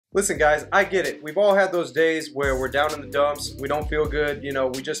Listen guys, I get it. We've all had those days where we're down in the dumps, we don't feel good,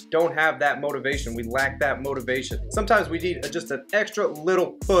 we just don't have that motivation. We lack that motivation. Sometimes we need just an extra little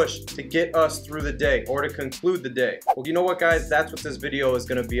push to get us through the day or to conclude the day. Well, you know what guys, that's what this video is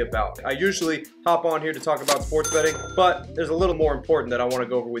gonna be about. I usually hop on here to talk about sports betting, but there's a little more important that I wanna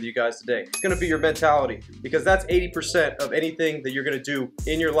go over with you guys today. It's gonna be your mentality, because that's 80% of anything that you're gonna do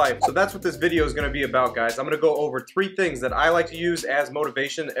in your life. So that's what this video is gonna be about, guys. I'm gonna go over 3 things that I like to use as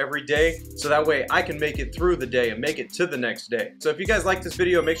motivation every day, so that way I can make it through the day and make it to the next day. So if you guys like this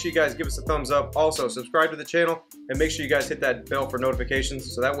video, make sure you guys give us a thumbs up. Also, subscribe to the channel and make sure you guys hit that bell for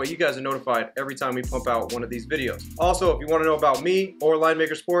notifications, so that way you guys are notified every time we pump out one of these videos. Also, if you want to know about me or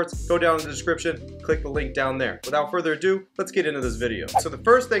Linemaker Sports, go down in the description, click the link down there. Without further ado, let's get into this video. So the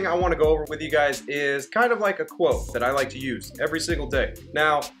first thing I want to go over with you guys is kind of like a quote that I like to use every single day.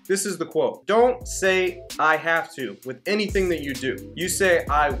 Now, this is the quote. Don't say I have to with anything that you do. You say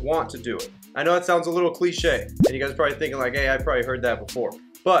I want to do it. I know it sounds a little cliche, and you guys are probably thinking like, hey, I probably heard that before.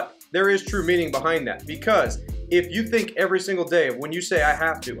 But there is true meaning behind that, because if you think every single day when you say I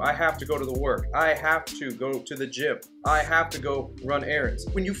have to go to the work, I have to go to the gym, I have to go run errands.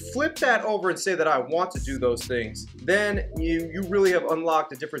 When you flip that over and say that I want to do those things, then you really have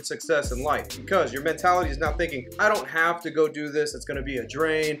unlocked a different success in life, because your mentality is now thinking, I don't have to go do this, it's gonna be a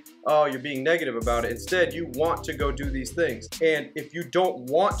drain, oh, you're being negative about it. Instead, you want to go do these things. And if you don't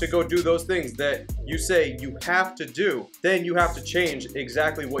want to go do those things that you say you have to do, then you have to change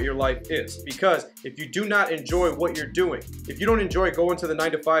exactly what your life is. Because if you do not enjoy what you're doing, if you don't enjoy going to the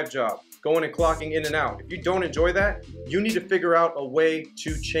 9-to-5 job, going and clocking in and out, if you don't enjoy that, you need to figure out a way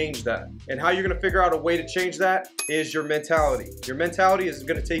to change that. And how you're gonna figure out a way to change that is your mentality. Your mentality is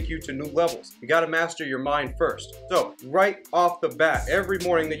gonna take you to new levels. You gotta master your mind first. So right off the bat, every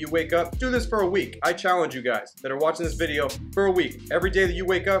morning that you wake up, do this for a week. I challenge you guys that are watching this video for a week. Every day that you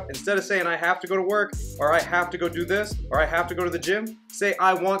wake up, instead of saying I have to go to work, or I have to go do this, or I have to go to the gym, say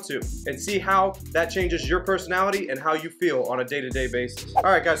I want to, and see how that changes your personality and how you feel on a day-to-day basis. All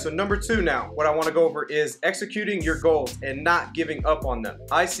right guys, so number 2 now, what I want to go over is executing your goals and not giving up on them.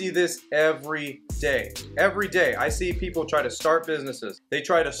 I see this every day. Every day I see people try to start businesses. They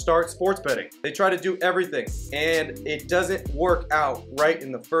try to start sports betting. They try to do everything, and it doesn't work out right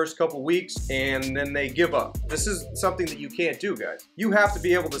in the first couple weeks, and then they give up. This is something that you can't do, guys. You have to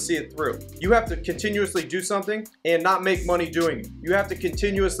be able to see it through. You have to continuously do something and not make money doing it. You have to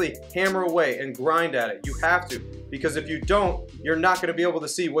continuously hammer away and grind at it. You have to. Because if you don't, you're not gonna be able to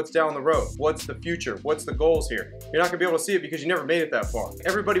see what's down the road. What's the future? What's the goals here? You're not gonna be able to see it because you never made it that far.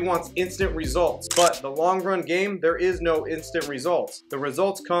 Everybody wants instant results, but the long run game, there is no instant results. The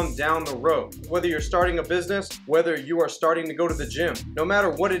results come down the road. Whether you're starting a business, whether you are starting to go to the gym, no matter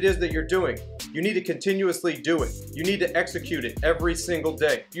what it is that you're doing, you need to continuously do it. You need to execute it every single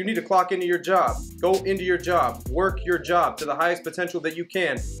day. You need to clock into your job, go into your job, work your job to the highest potential that you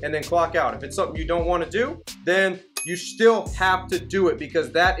can, and then clock out. If it's something you don't want to do, then you still have to do it,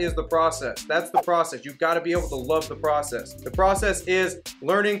 because that is the process. That's the process. You've got to be able to love the process. The process is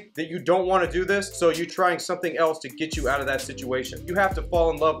learning that you don't want to do this, so you're trying something else to get you out of that situation. You have to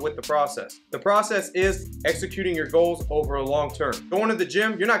fall in love with the process. The process is executing your goals over a long term. Going to the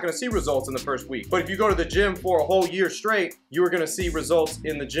gym, you're not going to see results in the first week. But if you go to the gym for a whole year straight, you are going to see results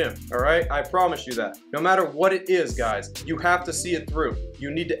in the gym. All right? I promise you that. No matter what it is, guys, you have to see it through. You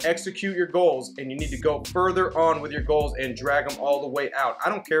need to execute your goals, and you need to go further on with your goals and drag them all the way out. I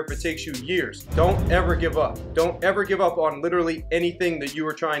don't care if it takes you years. Don't ever give up. Don't ever give up on literally anything that you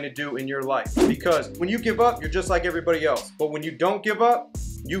are trying to do in your life, because when you give up, you're just like everybody else. But when you don't give up,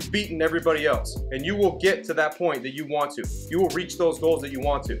 you've beaten everybody else, and you will get to that point that you want to. You will reach those goals that you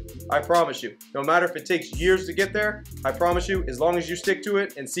want to. I promise you. No matter if it takes years to get there, I promise you, as long as you stick to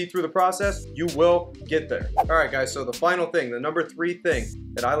it and see through the process, you will get there. All right, guys, so the final thing, the number 3 thing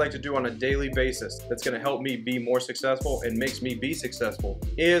that I like to do on a daily basis that's gonna help me be more successful and makes me be successful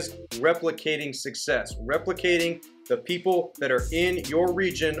is replicating success. Replicating the people that are in your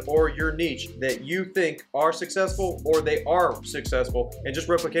region or your niche that you think are successful, or they are successful, and just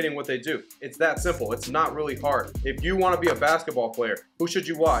replicating what they do. It's that simple. It's not really hard. If you want to be a basketball player, who should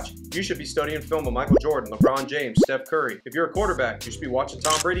you watch? You should be studying film of Michael Jordan, LeBron James, Steph Curry. If you're a quarterback, you should be watching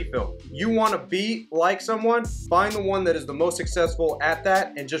Tom Brady film. You want to be like someone, find the one that is the most successful at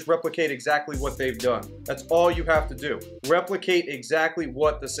that and just replicate exactly what they've done. That's all you have to do. Replicate exactly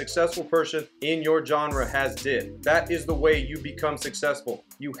what the successful person in your genre has did. That is the way you become successful.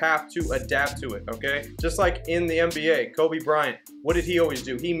 You have to adapt to it, okay? Just like in the NBA, Kobe Bryant, what did he always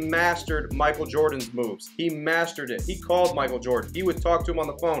do? He mastered Michael Jordan's moves. He mastered it. He called Michael Jordan. He would talk to him on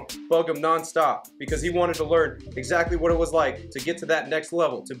the phone, bug him nonstop, because he wanted to learn exactly what it was like to get to that next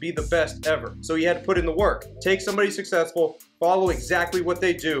level, to be the best ever. So he had to put in the work. Take somebody successful, follow exactly what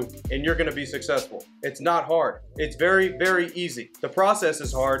they do, and you're gonna be successful. It's not hard. It's very, very easy. The process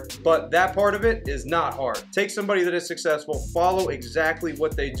is hard, but that part of it is not hard. Take somebody that is successful, follow exactly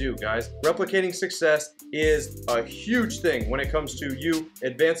what they do, guys. Replicating success is a huge thing when it comes to you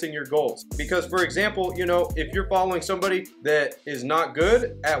advancing your goals. Because, for example, you know, if you're following somebody that is not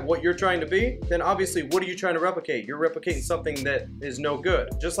good at what you're trying to be, then obviously, what are you trying to replicate? You're replicating something that is no good.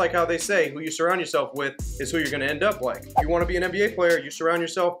 Just like how they say, who you surround yourself with is who you're gonna end up like. If you wanna be an NBA player, you surround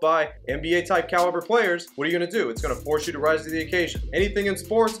yourself by NBA type caliber players, what are you gonna do? It's gonna force you to rise to the occasion. Anything in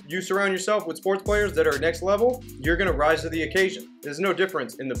sports, you surround yourself with sports players that are next level, you're gonna rise to the occasion. There's no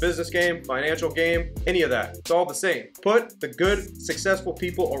difference in the business game, financial game, any of that. It's all the same. Put the good, successful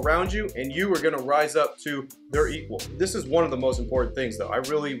people around you and you are gonna rise up to their equal. This is one of the most important things though. I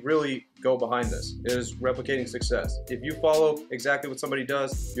really go behind this, is replicating success. If you follow exactly what somebody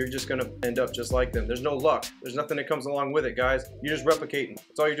does, you're just gonna end up just like them. There's no luck. There's nothing that comes along with it, guys. You're just replicating.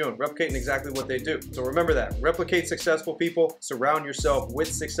 That's all you're doing, replicating exactly what they do. So remember that. Replicate successful people, surround yourself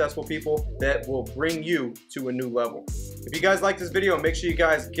with successful people that will bring you to a new level. If you guys like this video, make sure you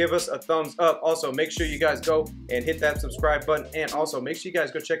guys give us a thumbs up. Also, make sure you guys go and hit that subscribe button, and also make sure you guys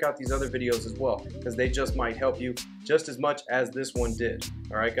go check out these other videos as well, because they just might help you just as much as this one did.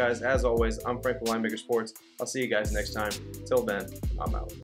 All right, guys, as always, I'm Frank from Linemaker Sports. I'll see you guys next time. Till then, I'm out.